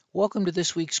Welcome to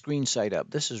this week's Green Side Up.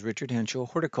 This is Richard Henshaw,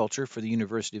 horticulture for the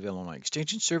University of Illinois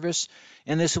Extension Service.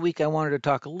 And this week I wanted to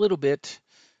talk a little bit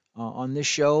on this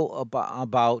show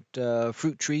about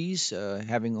fruit trees,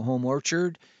 having a home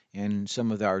orchard, and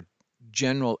some of our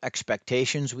general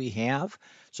expectations we have.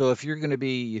 So if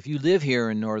you live here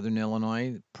in Northern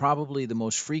Illinois, probably the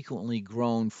most frequently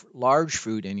grown large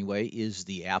fruit anyway is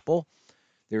the apple.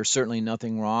 There's certainly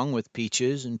nothing wrong with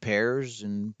peaches and pears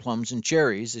and plums and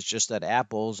cherries. It's just that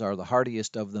apples are the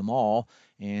hardiest of them all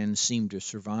and seem to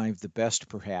survive the best,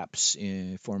 perhaps,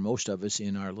 for most of us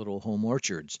in our little home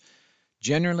orchards.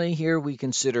 Generally, here we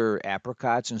consider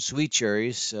apricots and sweet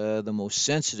cherries the most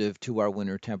sensitive to our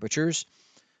winter temperatures.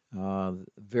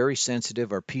 Very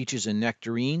sensitive are peaches and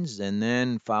nectarines, and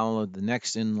then followed the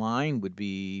next in line would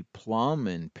be plum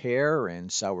and pear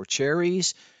and sour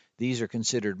cherries. These are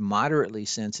considered moderately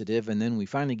sensitive, and then we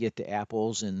finally get to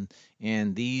apples,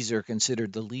 and these are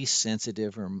considered the least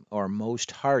sensitive or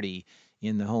most hardy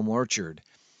in the home orchard.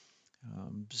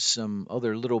 Some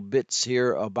other little bits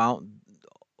here about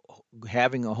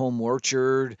having a home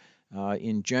orchard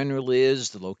in general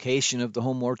is the location of the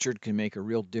home orchard can make a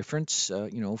real difference.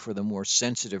 For the more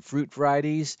sensitive fruit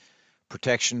varieties,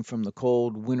 protection from the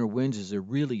cold winter winds is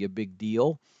really a big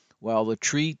deal. While the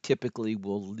tree typically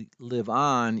will live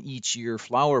on each year,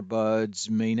 flower buds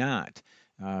may not.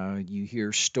 You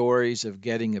hear stories of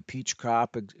getting a peach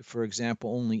crop, for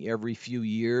example, only every few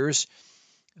years.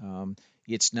 Um,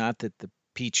 it's not that the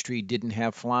peach tree didn't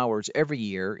have flowers every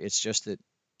year, it's just that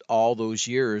all those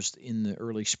years in the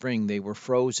early spring they were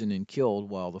frozen and killed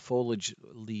while the foliage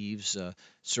leaves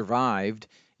survived,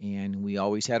 and we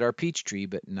always had our peach tree,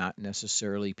 but not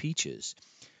necessarily peaches.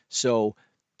 So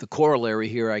the corollary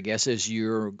here, I guess, is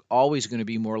you're always going to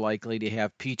be more likely to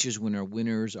have peaches when our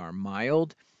winters are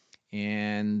mild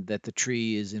and that the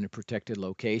tree is in a protected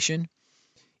location.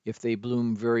 If they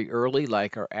bloom very early,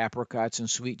 like our apricots and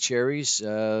sweet cherries,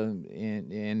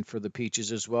 and for the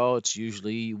peaches as well, it's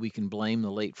usually we can blame the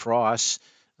late frosts.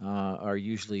 Are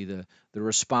usually the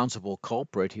responsible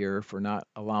culprit here for not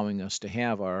allowing us to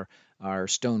have our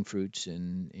stone fruits,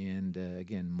 and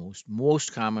again,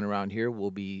 most common around here will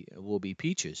be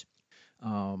peaches.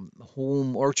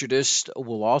 Home orchardists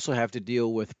will also have to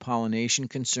deal with pollination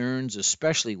concerns,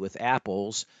 especially with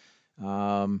apples.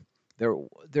 um, there,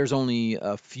 there's only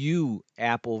a few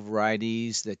apple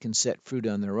varieties that can set fruit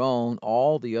on their own.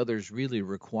 All the others really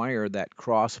require that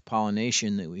cross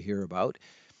pollination that we hear about.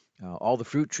 All the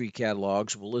fruit tree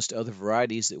catalogs will list other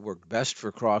varieties that work best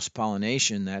for cross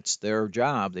pollination. That's their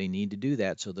job. They need to do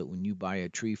that so that when you buy a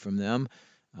tree from them,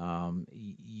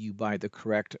 you buy the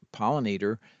correct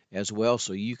pollinator as well,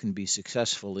 so you can be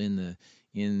successful in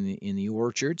the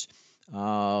orchards.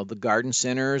 The garden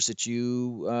centers that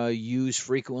you use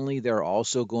frequently, they're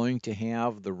also going to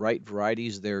have the right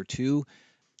varieties there too.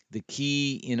 The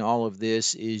key in all of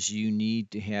this is you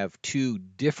need to have two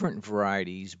different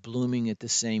varieties blooming at the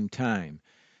same time.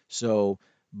 So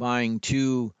buying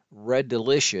two Red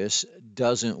Delicious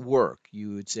doesn't work.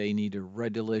 You would say you need a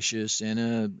Red Delicious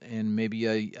and maybe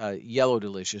a Yellow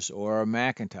Delicious or a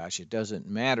Macintosh. It doesn't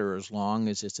matter as long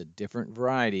as it's a different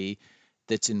variety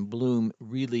that's in bloom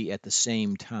really at the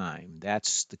same time.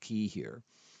 That's the key here.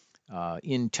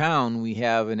 In town, we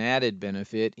have an added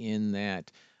benefit in that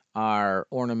our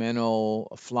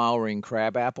ornamental flowering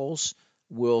crab apples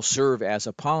will serve as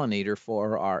a pollinator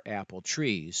for our apple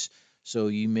trees. So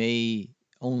you may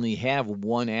only have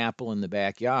one apple in the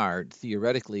backyard,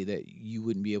 theoretically, that you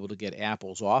wouldn't be able to get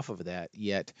apples off of that,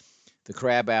 yet the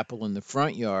crab apple in the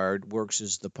front yard works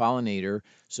as the pollinator.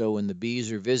 So when the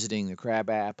bees are visiting the crab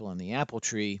apple and the apple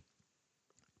tree,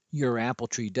 your apple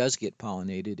tree does get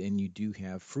pollinated and you do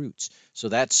have fruits. So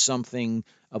that's something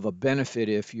of a benefit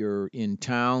if you're in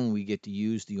town. We get to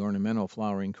use the ornamental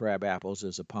flowering crab apples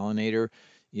as a pollinator.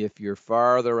 If you're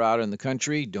farther out in the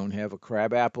country, don't have a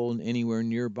crab apple anywhere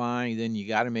nearby, then you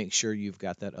got to make sure you've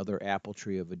got that other apple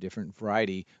tree of a different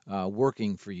variety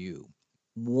working for you.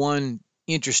 One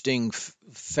interesting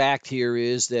fact here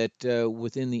is that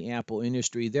within the apple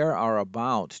industry, there are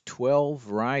about 12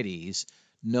 varieties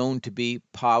known to be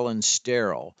pollen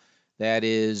sterile. That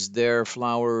is, their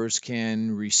flowers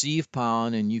can receive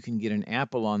pollen and you can get an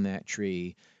apple on that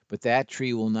tree, but that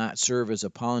tree will not serve as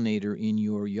a pollinator in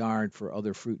your yard for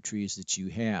other fruit trees that you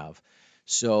have.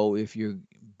 So if you're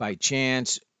by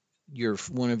chance your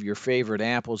one of your favorite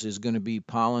apples is going to be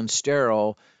pollen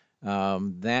sterile,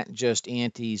 that just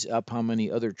antes up how many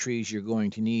other trees you're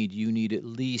going to need. You need at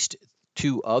least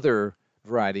two other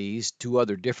varieties, two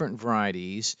other different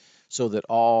varieties. so that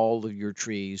all of your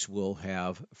trees will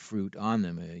have fruit on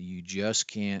them. You just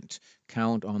can't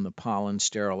count on the pollen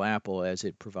sterile apple, as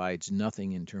it provides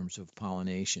nothing in terms of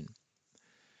pollination.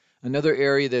 Another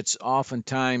area that's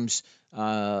oftentimes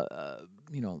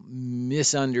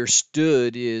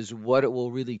misunderstood is what it will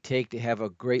really take to have a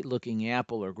great looking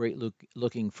apple or great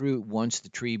looking fruit once the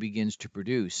tree begins to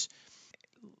produce.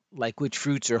 Like which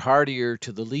fruits are hardier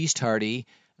to the least hardy,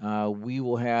 we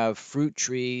will have fruit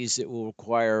trees that will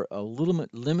require a little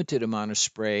limited amount of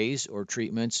sprays or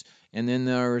treatments, and then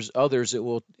there's others that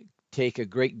will take a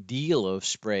great deal of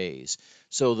sprays.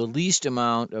 So the least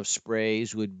amount of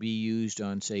sprays would be used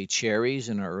on, say, cherries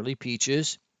and early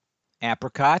peaches,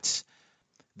 apricots.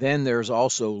 Then there's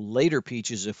also later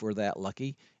peaches if we're that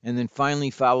lucky, and then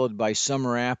finally followed by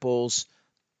summer apples,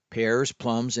 pears,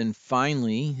 plums, and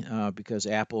finally, because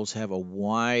apples have a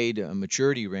wide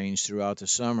maturity range throughout the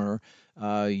summer,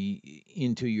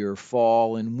 into your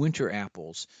fall and winter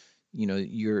apples.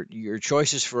 Your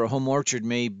choices for a home orchard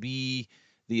may be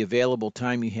the available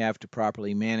time you have to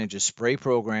properly manage a spray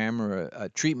program or a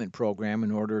treatment program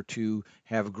in order to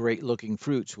have great looking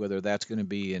fruits, whether that's going to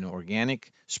be an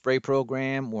organic spray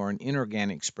program or an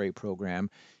inorganic spray program.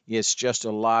 It's just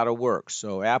a lot of work.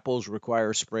 So apples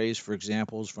require sprays, for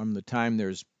example, from the time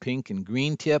there's pink and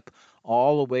green tip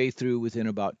all the way through within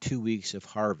about 2 weeks of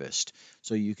harvest.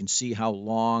 So you can see how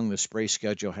long the spray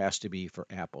schedule has to be for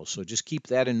apples. So just keep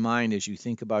that in mind as you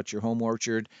think about your home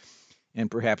orchard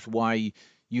and perhaps why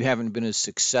you haven't been as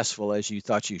successful as you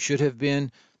thought you should have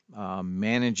been,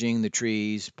 managing the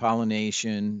trees,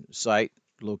 pollination, site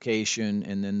location,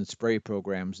 and then the spray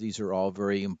programs. These are all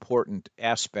very important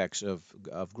aspects of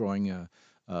growing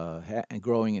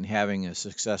growing and having a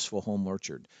successful home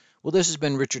orchard. Well, this has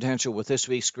been Richard Hentschel with this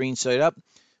week's Green Side Up.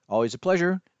 Always a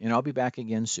pleasure, and I'll be back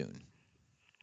again soon.